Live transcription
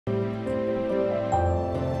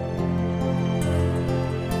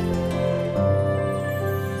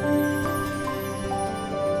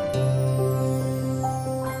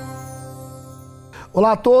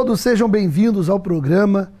Olá a todos, sejam bem-vindos ao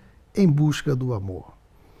programa Em Busca do Amor.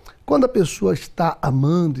 Quando a pessoa está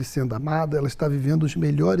amando e sendo amada, ela está vivendo os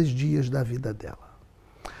melhores dias da vida dela.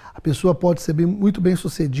 A pessoa pode ser muito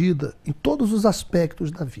bem-sucedida em todos os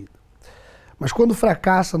aspectos da vida. Mas quando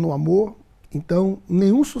fracassa no amor, então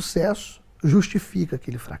nenhum sucesso justifica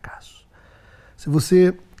aquele fracasso. Se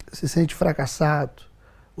você se sente fracassado,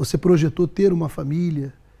 você projetou ter uma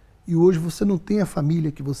família e hoje você não tem a família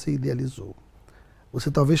que você idealizou. Você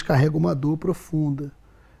talvez carrega uma dor profunda.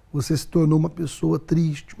 Você se tornou uma pessoa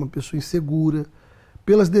triste, uma pessoa insegura,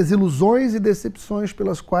 pelas desilusões e decepções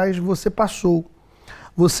pelas quais você passou.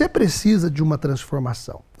 Você precisa de uma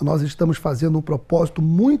transformação. Nós estamos fazendo um propósito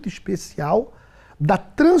muito especial da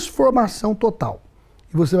transformação total.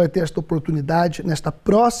 E você vai ter esta oportunidade nesta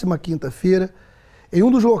próxima quinta-feira, em um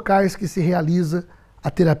dos locais que se realiza a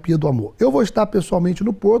terapia do amor. Eu vou estar pessoalmente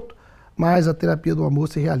no Porto, mas a terapia do amor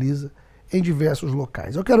se realiza em diversos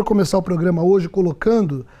locais. Eu quero começar o programa hoje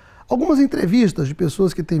colocando algumas entrevistas de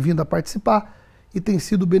pessoas que têm vindo a participar e têm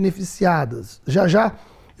sido beneficiadas. Já já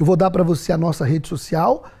eu vou dar para você a nossa rede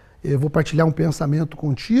social, eu vou partilhar um pensamento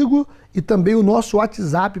contigo e também o nosso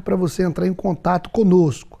WhatsApp para você entrar em contato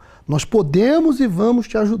conosco. Nós podemos e vamos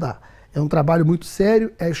te ajudar. É um trabalho muito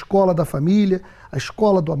sério, é a escola da família, a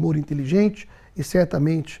escola do amor inteligente e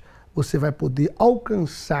certamente você vai poder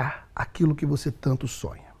alcançar aquilo que você tanto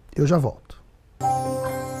sonha. Eu já volto.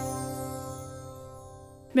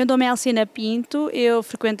 Meu nome é Alcina Pinto, eu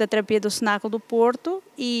frequento a terapia do Cenáculo do Porto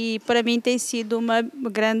e para mim tem sido uma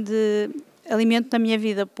grande alimento na minha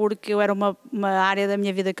vida, porque eu era uma área da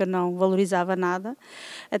minha vida que eu não valorizava nada,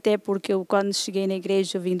 até porque eu quando cheguei na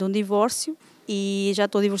igreja eu vim de um divórcio e já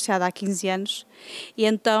estou divorciada há 15 anos e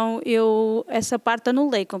então eu essa parte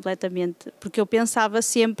anulei completamente, porque eu pensava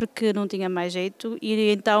sempre que não tinha mais jeito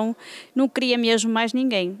e então não queria mesmo mais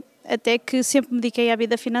ninguém. Até que sempre me dediquei à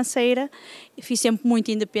vida financeira, fui sempre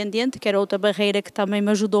muito independente, que era outra barreira que também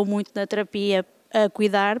me ajudou muito na terapia a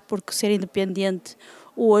cuidar, porque ser independente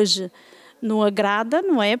hoje não agrada,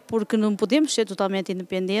 não é? Porque não podemos ser totalmente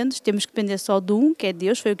independentes, temos que depender só de um, que é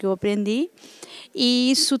Deus, foi o que eu aprendi, e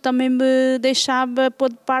isso também me deixava pôr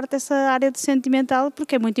de parte essa área de sentimental,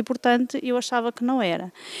 porque é muito importante e eu achava que não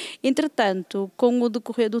era. Entretanto, com o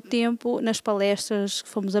decorrer do tempo, nas palestras que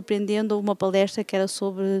fomos aprendendo, houve uma palestra que era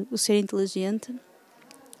sobre o ser inteligente,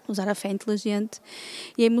 usar a fé inteligente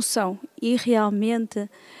e a emoção, e realmente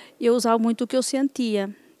eu usava muito o que eu sentia,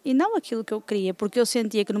 e não aquilo que eu queria, porque eu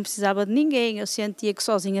sentia que não precisava de ninguém, eu sentia que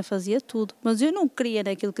sozinha fazia tudo, mas eu não queria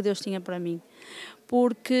naquilo que Deus tinha para mim,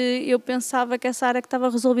 porque eu pensava que essa área que estava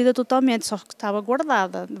resolvida totalmente, só que estava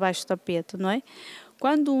guardada debaixo do tapete, não é?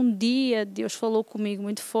 Quando um dia Deus falou comigo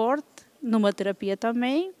muito forte, numa terapia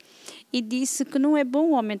também, e disse que não é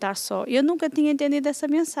bom aumentar só. Eu nunca tinha entendido essa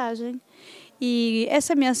mensagem, e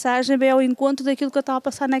essa mensagem veio ao encontro daquilo que eu estava a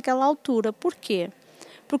passar naquela altura. Porquê?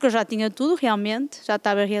 Porque eu já tinha tudo realmente, já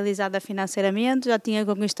estava realizada financeiramente, já tinha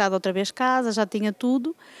conquistado outra vez casa, já tinha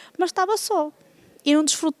tudo, mas estava só. E não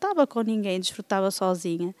desfrutava com ninguém, desfrutava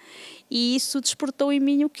sozinha. E isso despertou em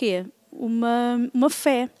mim o quê? Uma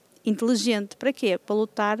fé inteligente. Para quê? Para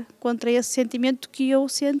lutar contra esse sentimento que eu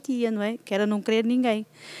sentia, não é? Que era não querer ninguém.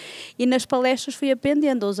 E nas palestras fui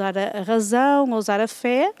aprendendo a usar a razão, a usar a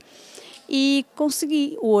fé e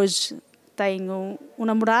consegui hoje. Tenho um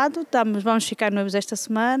namorado, vamos ficar noivos esta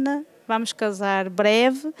semana, vamos casar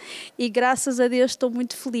breve e graças a Deus estou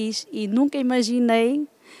muito feliz e nunca imaginei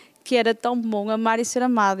que era tão bom amar e ser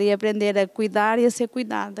amada e aprender a cuidar e a ser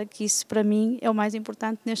cuidada, que isso para mim é o mais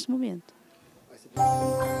importante neste momento.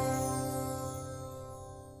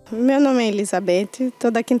 Meu nome é Elizabeth,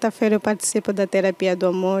 toda quinta-feira eu participo da terapia do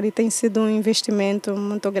amor e tem sido um investimento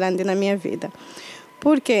muito grande na minha vida.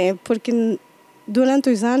 Por quê? Porque durante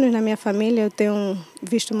os anos na minha família eu tenho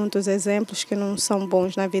visto muitos exemplos que não são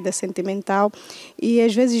bons na vida sentimental e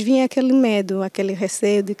às vezes vinha aquele medo, aquele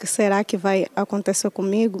receio de que será que vai acontecer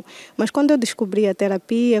comigo, mas quando eu descobri a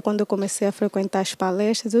terapia, quando eu comecei a frequentar as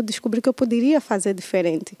palestras, eu descobri que eu poderia fazer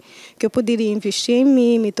diferente, que eu poderia investir em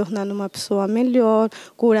mim, me tornar uma pessoa melhor,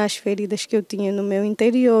 curar as feridas que eu tinha no meu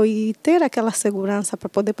interior e ter aquela segurança para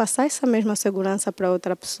poder passar essa mesma segurança para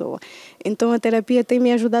outra pessoa. Então a terapia tem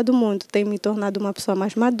me ajudado muito, tem me tornado uma pessoa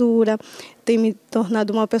mais madura, tem me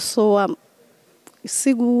tornado uma pessoa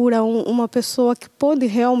segura, uma pessoa que pode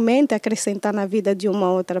realmente acrescentar na vida de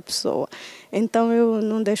uma outra pessoa. Então eu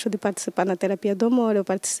não deixo de participar na terapia do amor, eu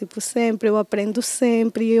participo sempre, eu aprendo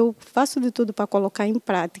sempre, eu faço de tudo para colocar em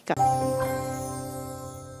prática.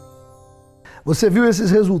 Você viu esses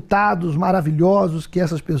resultados maravilhosos que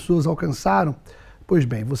essas pessoas alcançaram? Pois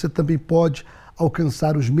bem, você também pode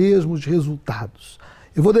alcançar os mesmos resultados.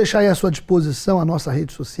 Eu vou deixar aí à sua disposição a nossa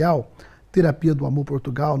rede social, Terapia do Amor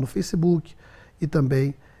Portugal, no Facebook e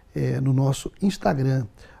também no nosso Instagram,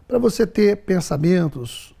 para você ter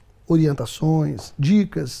pensamentos, orientações,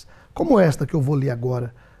 dicas, como esta que eu vou ler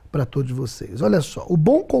agora para todos vocês. Olha só, o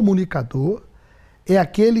bom comunicador é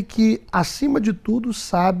aquele que, acima de tudo,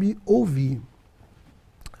 sabe ouvir.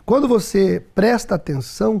 Quando você presta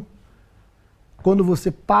atenção, quando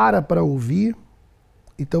você para ouvir,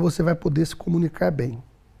 então você vai poder se comunicar bem.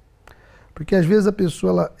 Porque às vezes a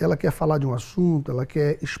pessoa ela quer falar de um assunto, ela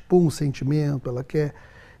quer expor um sentimento, ela quer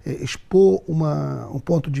expor um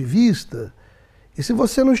ponto de vista, e se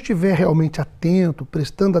você não estiver realmente atento,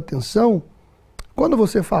 prestando atenção, quando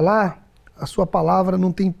você falar, a sua palavra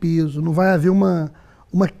não tem peso, não vai haver uma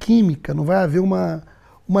química, não vai haver uma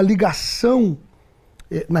ligação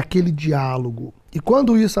naquele diálogo. E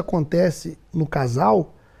quando isso acontece no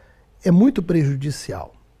casal, é muito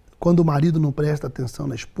prejudicial. Quando o marido não presta atenção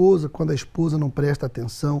na esposa, quando a esposa não presta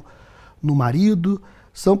atenção no marido,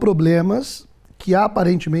 são problemas que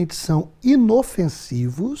aparentemente são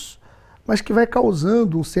inofensivos, mas que vai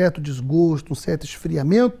causando um certo desgosto, um certo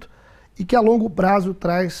esfriamento e que a longo prazo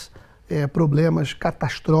traz problemas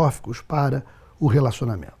catastróficos para o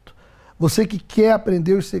relacionamento. Você que quer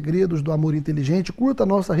aprender os segredos do amor inteligente, curta a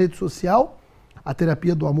nossa rede social, a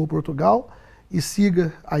Terapia do Amor Portugal, e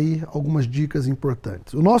siga aí algumas dicas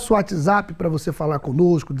importantes. O nosso WhatsApp para você falar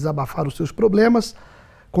conosco, desabafar os seus problemas,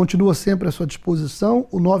 continua sempre à sua disposição,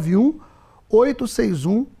 o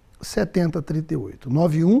 91-861-7038.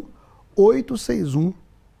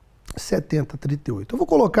 91-861-7038. Eu vou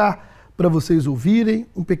colocar para vocês ouvirem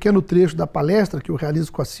um pequeno trecho da palestra que eu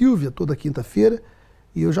realizo com a Silvia toda quinta-feira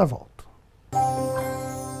e eu já volto.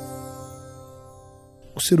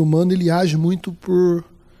 O ser humano ele age muito por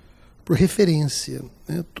referência,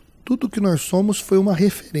 né? Tudo que nós somos foi uma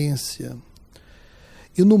referência.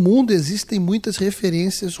 E no mundo existem muitas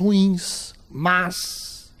referências ruins,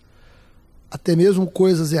 más, até mesmo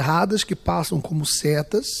coisas erradas que passam como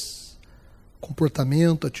setas,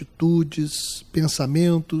 comportamento, atitudes,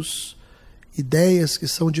 pensamentos, ideias que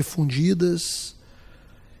são difundidas.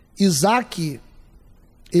 Isaac,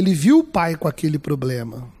 ele viu o pai com aquele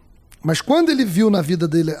problema, mas quando ele viu na vida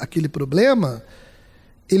dele aquele problema,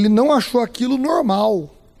 ele não achou aquilo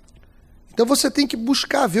normal. Então você tem que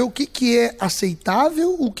buscar ver o que é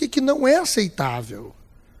aceitável, o que não é aceitável.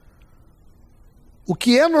 O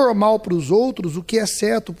que é normal para os outros, o que é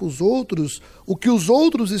certo para os outros, o que os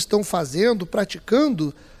outros estão fazendo,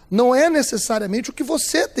 praticando, não é necessariamente o que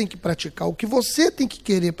você tem que praticar, o que você tem que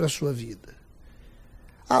querer para a sua vida.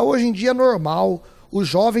 Hoje em dia é normal, os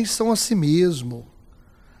jovens são assim mesmo.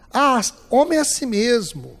 Homem é assim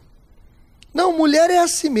mesmo. Não, mulher é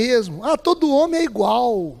assim mesmo. Todo homem é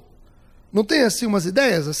igual. Não tem assim umas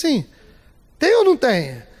ideias assim? Tem ou não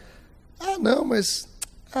tem? Não, mas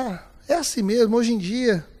é assim mesmo, hoje em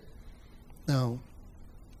dia. Não.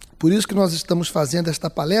 Por isso que nós estamos fazendo esta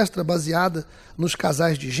palestra baseada nos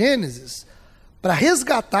casais de Gênesis, para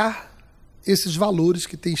resgatar esses valores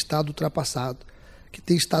que têm estado ultrapassados, que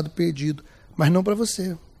têm estado perdidos, mas não para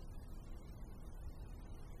você.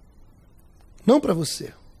 Não para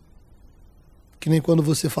você. Que nem quando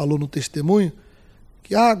você falou no testemunho,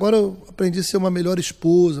 que agora eu aprendi a ser uma melhor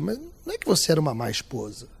esposa. Mas não é que você era uma má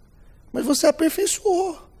esposa, mas você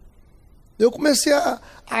aperfeiçoou. Eu comecei a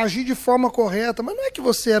agir de forma correta, mas não é que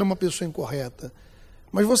você era uma pessoa incorreta,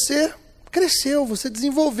 mas você cresceu, você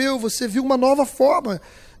desenvolveu, você viu uma nova forma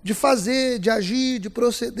de fazer, de agir, de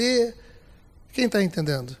proceder. Quem está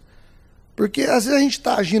entendendo? Porque às vezes a gente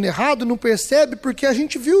está agindo errado e não percebe porque a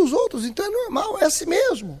gente viu os outros, então é normal, é assim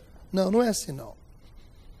mesmo. Não, não é assim não.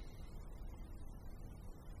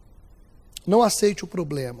 Não aceite o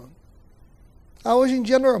problema. Hoje em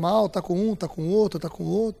dia é normal, tá com um, tá com outro, tá com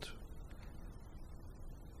outro.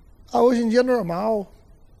 Hoje em dia é normal.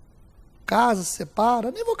 Casa, se separa.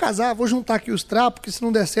 Nem vou casar, vou juntar aqui os trapos, porque se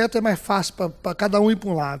não der certo é mais fácil para cada um ir para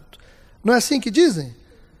um lado. Não é assim que dizem?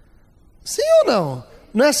 Sim ou não?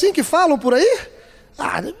 Não é assim que falam por aí?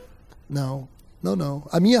 Não. Não.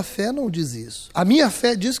 A minha fé não diz isso. A minha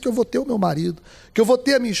fé diz que eu vou ter o meu marido, que eu vou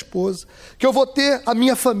ter a minha esposa, que eu vou ter a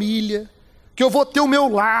minha família, que eu vou ter o meu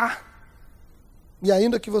lar. E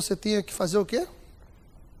ainda que você tenha que fazer o quê?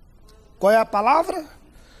 Qual é a palavra?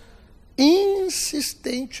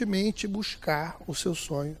 Insistentemente buscar o seu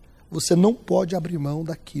sonho. Você não pode abrir mão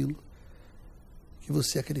daquilo que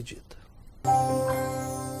você acredita.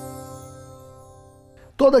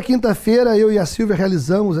 Toda quinta-feira eu e a Silvia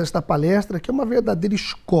realizamos esta palestra, que é uma verdadeira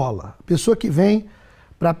escola. A pessoa que vem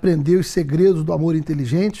para aprender os segredos do amor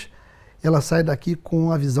inteligente, ela sai daqui com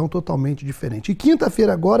uma visão totalmente diferente. E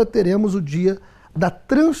quinta-feira agora teremos o dia da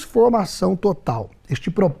transformação total. Este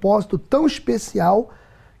propósito tão especial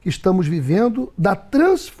que estamos vivendo, da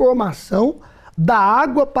transformação da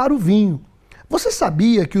água para o vinho. Você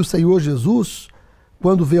sabia que o Senhor Jesus,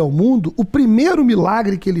 quando veio ao mundo, o primeiro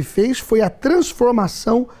milagre que ele fez foi a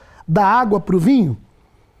transformação da água para o vinho?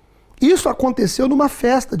 Isso aconteceu numa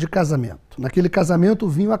festa de casamento. Naquele casamento o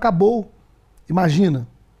vinho acabou. Imagina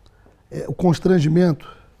o constrangimento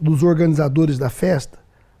dos organizadores da festa,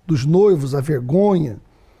 dos noivos, a vergonha.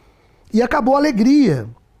 E acabou a alegria.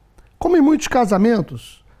 Como em muitos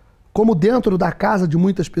casamentos, como dentro da casa de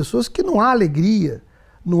muitas pessoas, que não há alegria,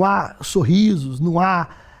 não há sorrisos, não há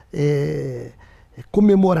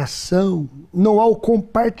comemoração, não há o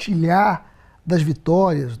compartilhar das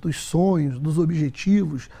vitórias, dos sonhos, dos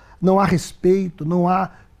objetivos, não há respeito, não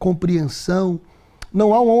há compreensão,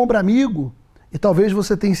 não há um ombro amigo. E talvez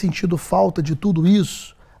você tenha sentido falta de tudo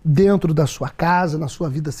isso dentro da sua casa, na sua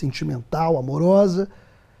vida sentimental, amorosa.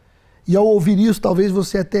 E ao ouvir isso, talvez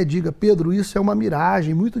você até diga: Pedro, isso é uma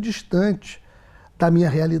miragem muito distante da minha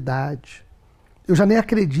realidade. Eu já nem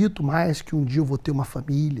acredito mais que um dia eu vou ter uma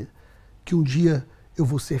família, que um dia eu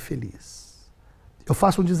vou ser feliz. Eu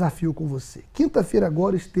faço um desafio com você. Quinta-feira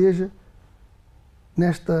agora esteja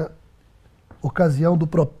nesta ocasião do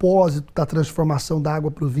propósito da transformação da água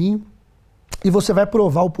para o vinho e você vai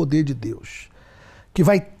provar o poder de Deus, que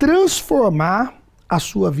vai transformar a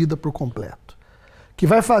sua vida por completo, que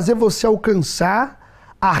vai fazer você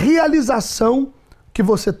alcançar a realização que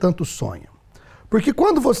você tanto sonha. Porque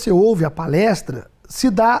quando você ouve a palestra, se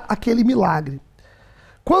dá aquele milagre.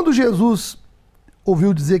 Quando Jesus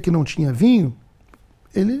ouviu dizer que não tinha vinho,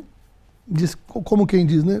 ele disse, como quem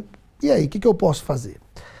diz, né? E aí, o que eu posso fazer?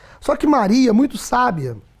 Só que Maria, muito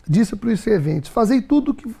sábia, disse para os serventes: fazei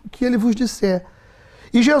tudo o que ele vos disser.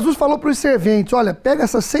 E Jesus falou para os serventes: olha, pega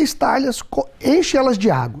essas 6 talhas, enche elas de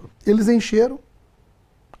água. Eles encheram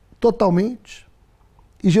totalmente.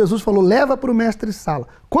 E Jesus falou: leva para o mestre-sala.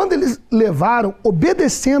 Quando eles levaram,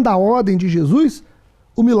 obedecendo a ordem de Jesus,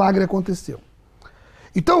 o milagre aconteceu.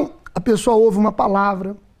 Então, a pessoa ouve uma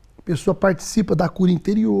palavra, a pessoa participa da cura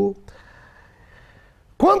interior.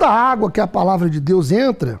 Quando a água, que é a palavra de Deus,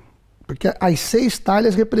 entra, porque as 6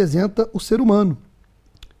 talhas representam o ser humano,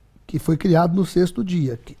 que foi criado no 6º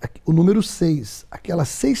dia, o número 6. Aquelas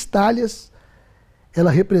 6 talhas,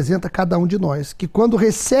 ela representa cada um de nós, que quando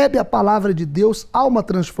recebe a palavra de Deus, há uma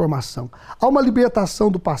transformação, há uma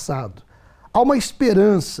libertação do passado, há uma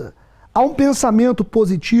esperança, há um pensamento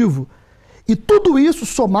positivo, e tudo isso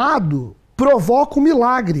somado provoca um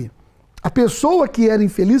milagre. A pessoa que era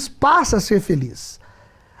infeliz passa a ser feliz.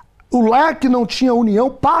 O lar que não tinha união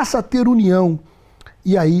passa a ter união.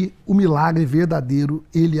 E aí o milagre verdadeiro,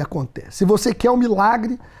 ele acontece. Se você quer um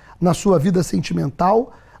milagre na sua vida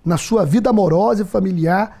sentimental, na sua vida amorosa e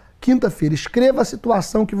familiar, quinta-feira, escreva a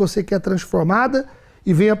situação que você quer transformada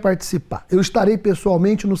e venha participar. Eu estarei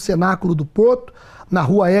pessoalmente no Cenáculo do Porto, na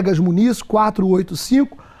rua Egas Muniz,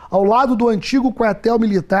 485, ao lado do antigo quartel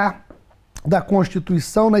militar da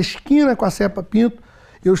Constituição, na esquina com a Serpa Pinto.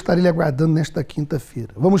 Eu estarei lhe aguardando nesta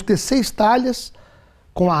quinta-feira. Vamos ter 6 talhas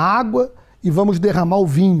com a água e vamos derramar o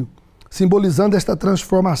vinho, simbolizando esta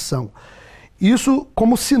transformação. Isso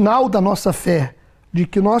como sinal da nossa fé, de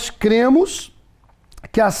que nós cremos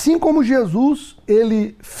que assim como Jesus,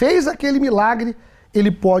 ele fez aquele milagre,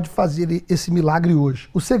 ele pode fazer esse milagre hoje.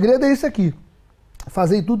 O segredo é esse aqui: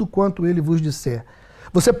 fazei tudo quanto ele vos disser.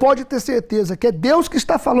 Você pode ter certeza que é Deus que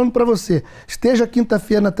está falando para você. Esteja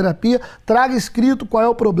quinta-feira na terapia, traga escrito qual é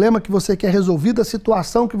o problema que você quer resolvido, a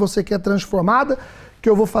situação que você quer transformada, que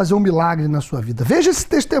eu vou fazer um milagre na sua vida. Veja esse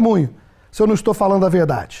testemunho, se eu não estou falando a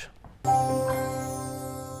verdade.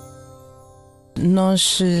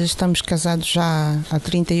 Nós estamos casados já há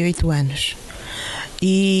 38 anos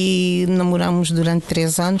e namoramos durante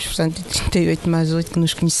 3 anos, portanto 38 mais 8 que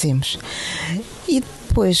nos conhecemos. E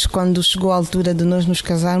depois, quando chegou a altura de nós nos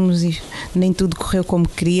casarmos, e nem tudo correu como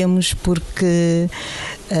queríamos, porque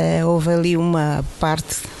houve ali uma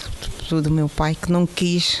parte do meu pai que não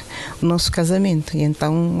quis o nosso casamento, e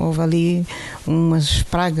então houve ali umas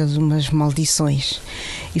pragas, umas maldições,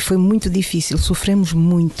 e foi muito difícil, sofremos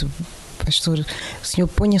muito. Pastor, o Senhor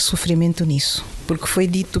ponha sofrimento nisso, porque foi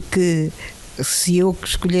dito que se eu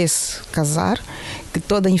escolhesse casar, que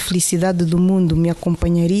toda a infelicidade do mundo me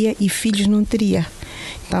acompanharia e filhos não teria.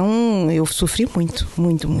 Então eu sofri muito,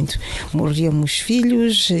 muito, muito. Morríamos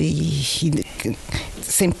filhos e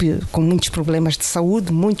sempre com muitos problemas de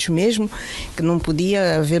saúde, muitos mesmo, que não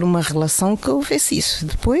podia haver uma relação que houvesse isso.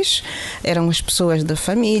 Depois eram as pessoas da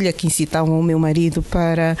família que incitavam o meu marido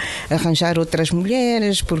para arranjar outras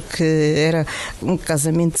mulheres, porque era um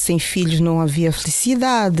casamento sem filhos, não havia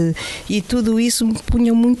felicidade, e tudo isso me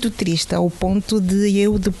punha muito triste, ao ponto de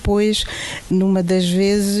eu depois, numa das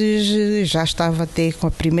vezes, já estava até com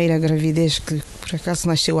a primeira gravidez, que por acaso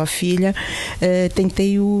nasceu a filha,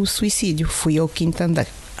 tentei o suicídio. Fui ao quinto andar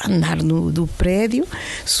do prédio,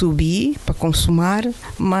 subi para consumar,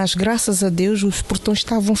 mas graças a Deus os portões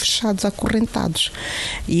estavam fechados, acorrentados,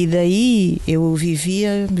 e daí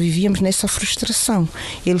vivíamos nessa frustração.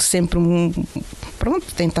 Ele sempre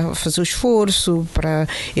tentava fazer o esforço para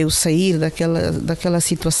eu sair daquela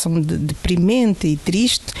situação deprimente e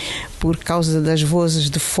triste, por causa das vozes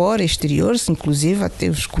de fora, exteriores, inclusive até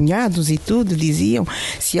os cunhados e tudo, diziam: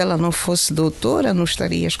 se ela não fosse doutora, não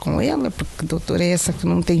estarias com ela, porque doutora é essa que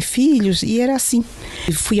não tem filhos. E era assim.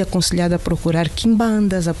 Fui aconselhada a procurar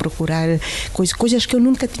quimbandas, a procurar coisas que eu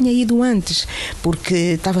nunca tinha ido antes, porque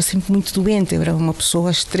estava sempre muito doente. Eu era uma pessoa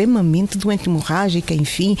extremamente doente, hemorrágica,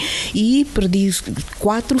 enfim, e perdi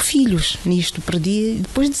 4 filhos nisto.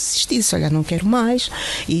 Depois desisti, disse: olha, não quero mais.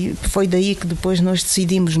 E foi daí que depois nós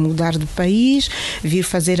decidimos mudar de país, vir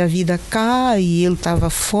fazer a vida cá, e ele estava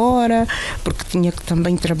fora, porque tinha que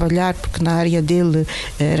também trabalhar, porque na área dele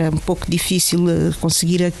era um pouco difícil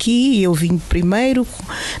conseguir aqui, e eu vim primeiro.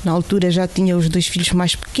 Na altura já tinha os 2 filhos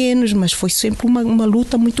mais pequenos, mas foi sempre uma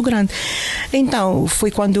luta muito grande. Então, foi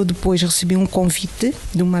quando eu depois recebi um convite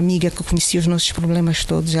de uma amiga que conhecia os nossos problemas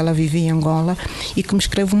todos, ela vivia em Angola, e que me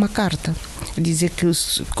escreve uma carta, dizer que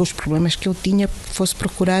os problemas que eu tinha fosse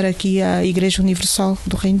procurar aqui a Igreja Universal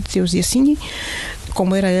do Reino de Deus. E assim,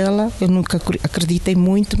 como era ela, eu nunca acreditei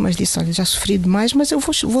muito, mas disse: olha, já sofri demais, mas eu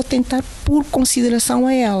vou tentar por consideração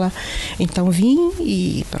a ela. Então vim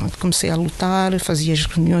e pronto, comecei a lutar, fazia as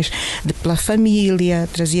reuniões pela família,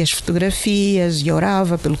 trazia as fotografias e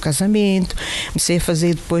orava pelo casamento. Comecei a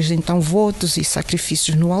fazer depois então votos e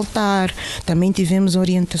sacrifícios no altar. Também tivemos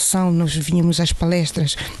orientação, nós vínhamos às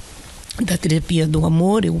palestras da terapia do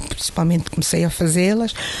amor, eu principalmente comecei a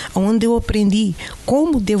fazê-las, onde eu aprendi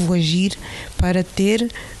como devo agir para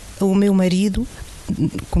ter o meu marido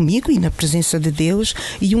comigo e na presença de Deus,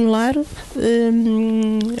 e um lar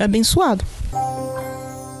abençoado.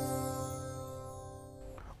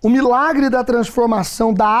 O milagre da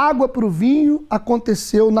transformação da água para o vinho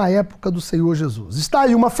aconteceu na época do Senhor Jesus. Está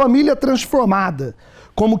aí uma família transformada,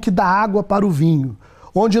 como que da água para o vinho.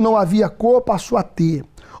 Onde não havia cor, passou a ter.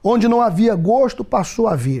 Onde não havia gosto, passou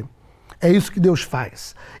a haver. É isso que Deus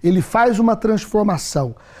faz. Ele faz uma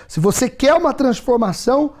transformação. Se você quer uma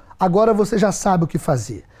transformação, agora você já sabe o que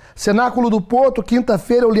fazer. Cenáculo do Porto,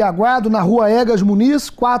 quinta-feira eu lhe aguardo na rua Egas Muniz,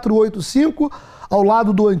 485, ao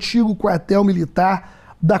lado do antigo quartel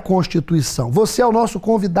militar da Constituição. Você é o nosso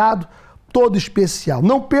convidado todo especial.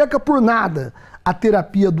 Não perca por nada a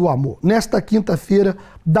terapia do amor. Nesta quinta-feira,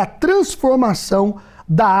 da transformação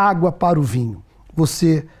da água para o vinho.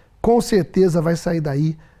 Você, com certeza, vai sair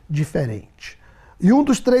daí diferente. E um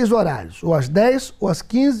dos 3 horários, ou às 10, ou às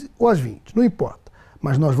 15, ou às 20, não importa.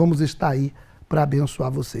 Mas nós vamos estar aí para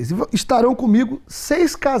abençoar vocês. E estarão comigo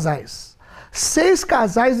 6 casais. 6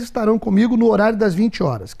 casais estarão comigo no horário das 20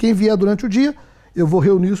 horas. Quem vier durante o dia, eu vou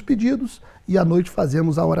reunir os pedidos e à noite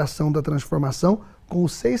fazemos a oração da transformação com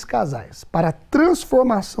os 6 casais, para a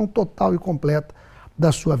transformação total e completa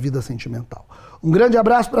da sua vida sentimental. Um grande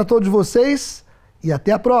abraço para todos vocês. E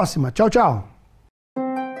até a próxima. Tchau, tchau.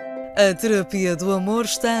 A terapia do amor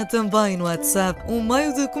está também no WhatsApp, um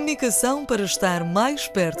meio de comunicação para estar mais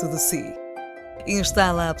perto de si.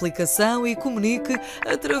 Instala a aplicação e comunique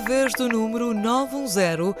através do número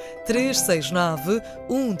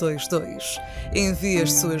 910-369-122. Envie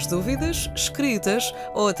as suas dúvidas, escritas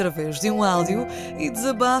ou através de um áudio, e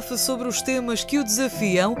desabafe sobre os temas que o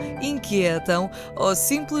desafiam, inquietam ou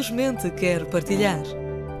simplesmente quer partilhar.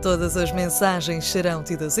 Todas as mensagens serão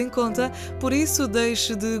tidas em conta, por isso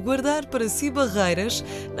deixe de guardar para si barreiras,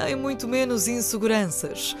 nem muito menos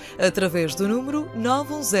inseguranças, através do número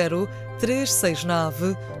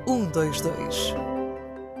 910-369-122.